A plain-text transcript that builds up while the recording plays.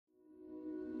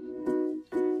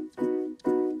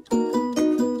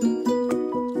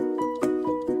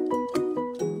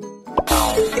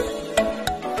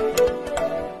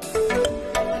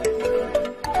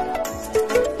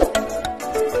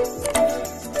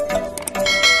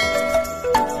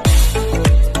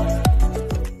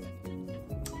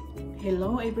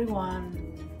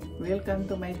everyone! Welcome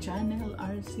to my channel,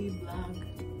 RC Vlog.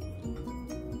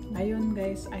 Ngayon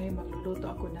guys ay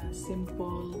magluluto ako na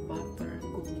simple butter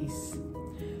cookies.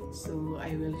 So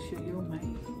I will show you my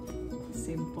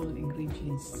simple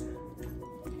ingredients.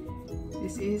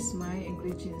 This is my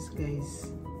ingredients guys.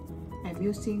 I'm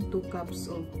using 2 cups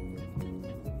of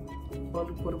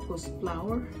all-purpose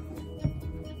flour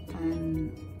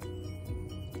and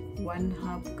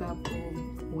 1/2 cup of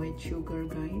white sugar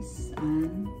guys,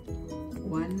 and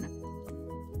 1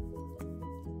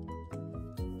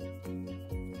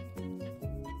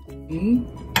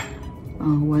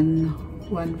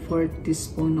 1/4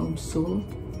 teaspoon of salt,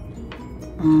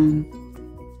 and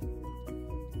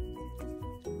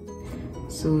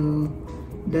so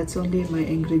that's only my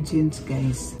ingredients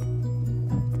guys.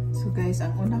 So guys,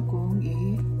 ang una kong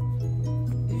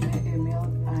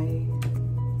i-melt ay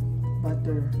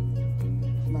butter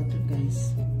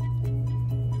guys.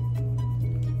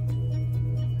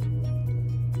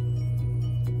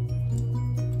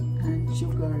 And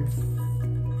sugar.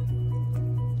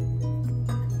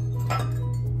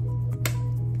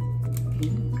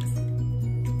 Okay.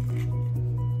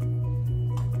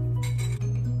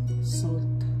 Salt.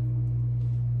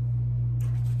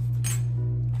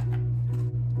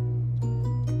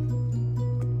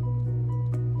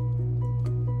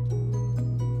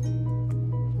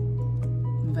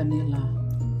 Vanilla.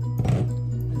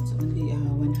 That's only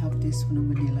 1/2 teaspoon of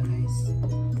vanilla guys.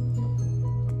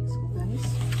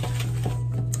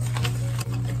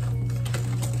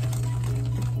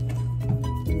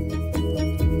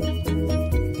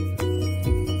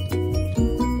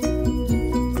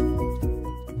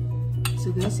 So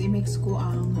guys, i-mix ko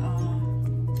ang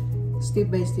step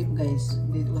by step guys.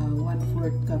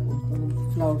 1/4 cup of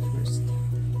flour first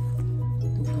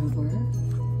to cover.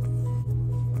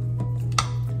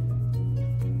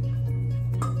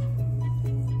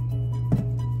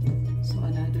 So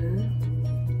another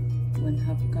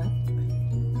 1/2 cup.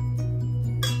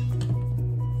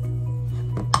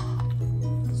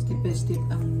 Step by step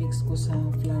ang mix ko sa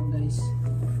flour guys.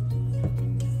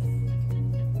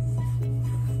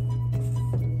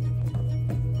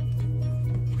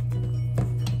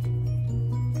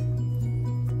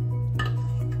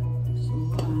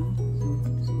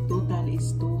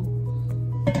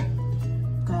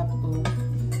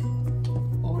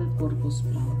 All-purpose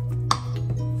flour.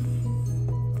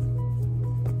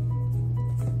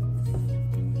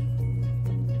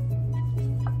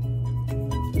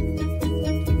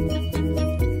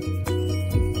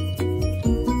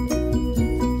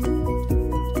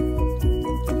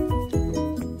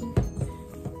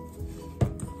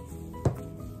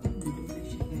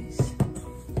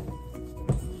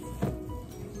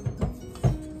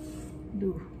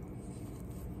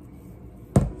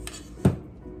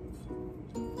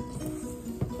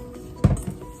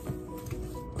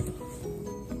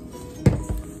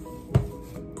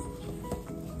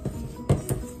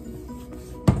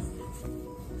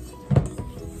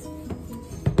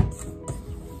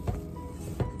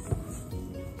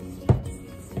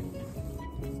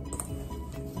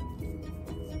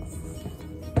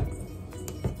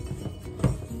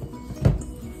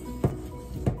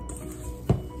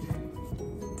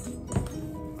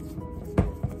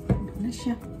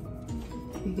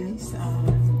 Okay guys,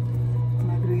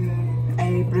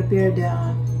 I prepared the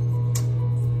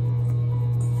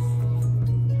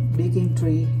baking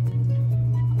tray.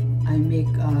 I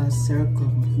make a circle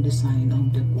design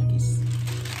of the cookies.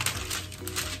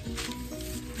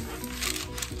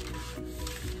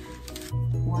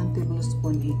 One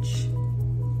tablespoon each.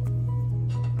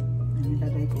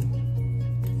 Nilagay ko.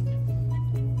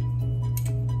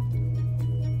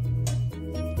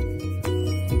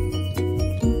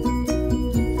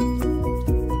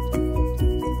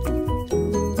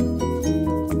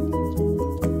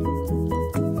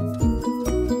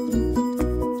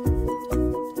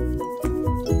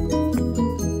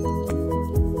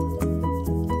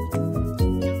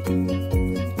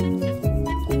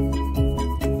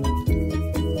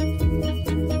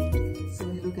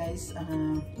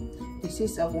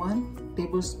 This is a 1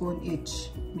 tablespoon each.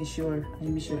 I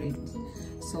measure it.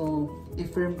 So,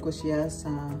 i-firm ko siya sa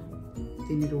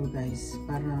tiniro guys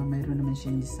para mayroon naman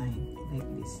siyang design like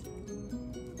this.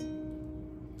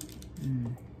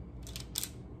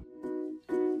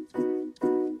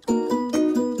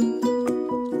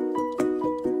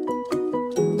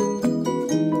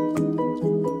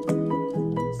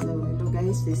 So, hello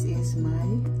guys, this is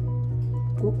my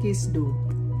cookies dough.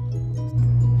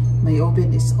 My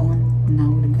oven is on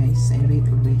now guys. I read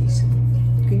already, so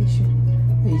okay,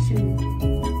 I show you.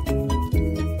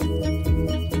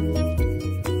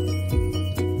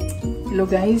 Hello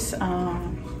guys,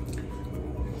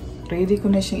 ready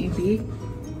ko na siyang i-bake.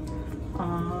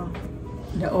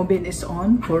 The oven is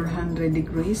on 400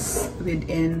 degrees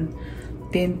within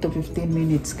 10 to 15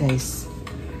 minutes guys.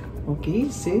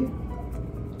 Okay, see?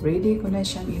 Ready ko na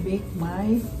siyang i-bake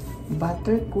my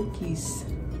butter cookies.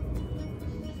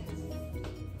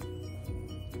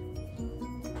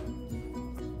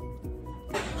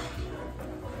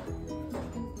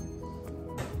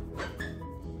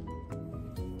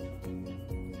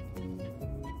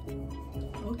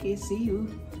 Okay, see you.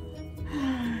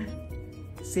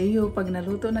 See you pag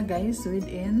naluto na guys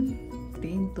within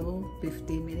 10 to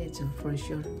 15 minutes for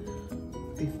sure.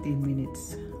 15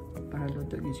 minutes para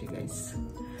luto yun siya guys.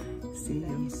 See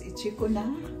you. I-check ko na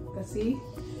kasi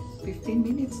 15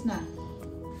 minutes na.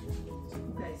 So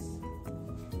guys,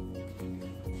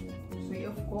 sway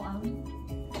off ko ang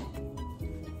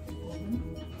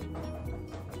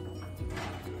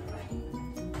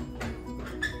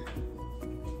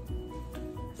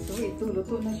so ito,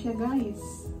 luto na siya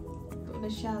guys. Luto na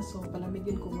siya. So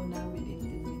palamigin ko muna within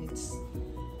 10 minutes.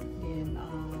 Then,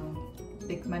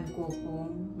 tikman ko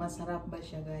kung masarap ba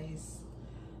siya guys.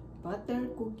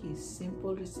 Butter cookies.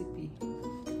 Simple recipe.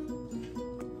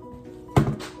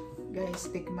 Guys,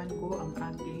 tikman ko ang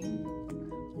aking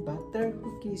butter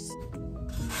cookies.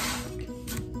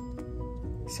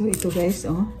 So ito guys,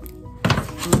 oh.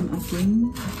 Ang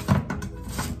aking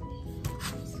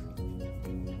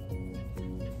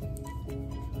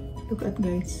look at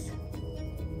guys,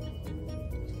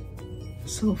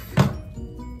 soft,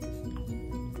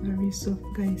 very soft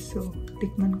guys. So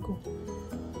tikman ko.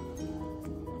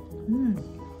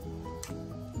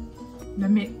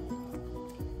 Dami.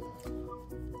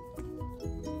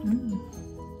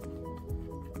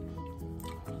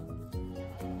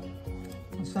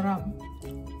 Masarap.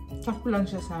 Sakto lang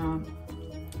siya sa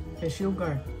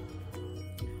sugar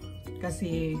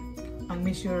kasi ang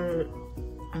measure,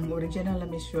 ang original na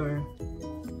measure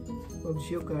of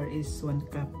sugar is 1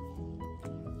 cup.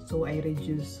 So I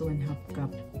reduce 1/2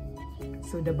 cup.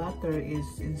 So the butter is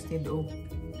instead of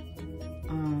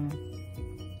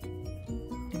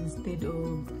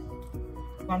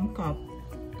 1 cup,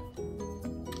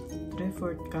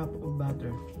 3/4 cup of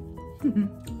butter.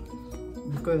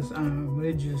 Because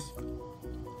reduce.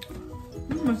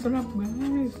 Masarap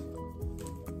guys.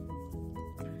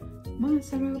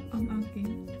 Masarap ang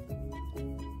aking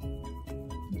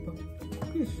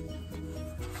cookies.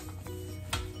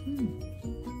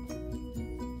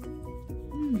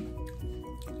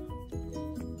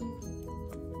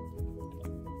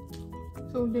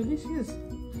 So delicious.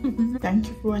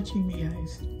 Thank you for watching me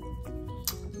guys.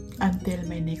 Until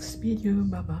my next video.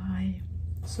 Bye bye.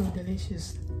 So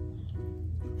delicious.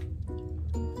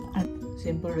 And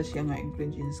simple siya nga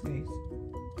ingredients guys.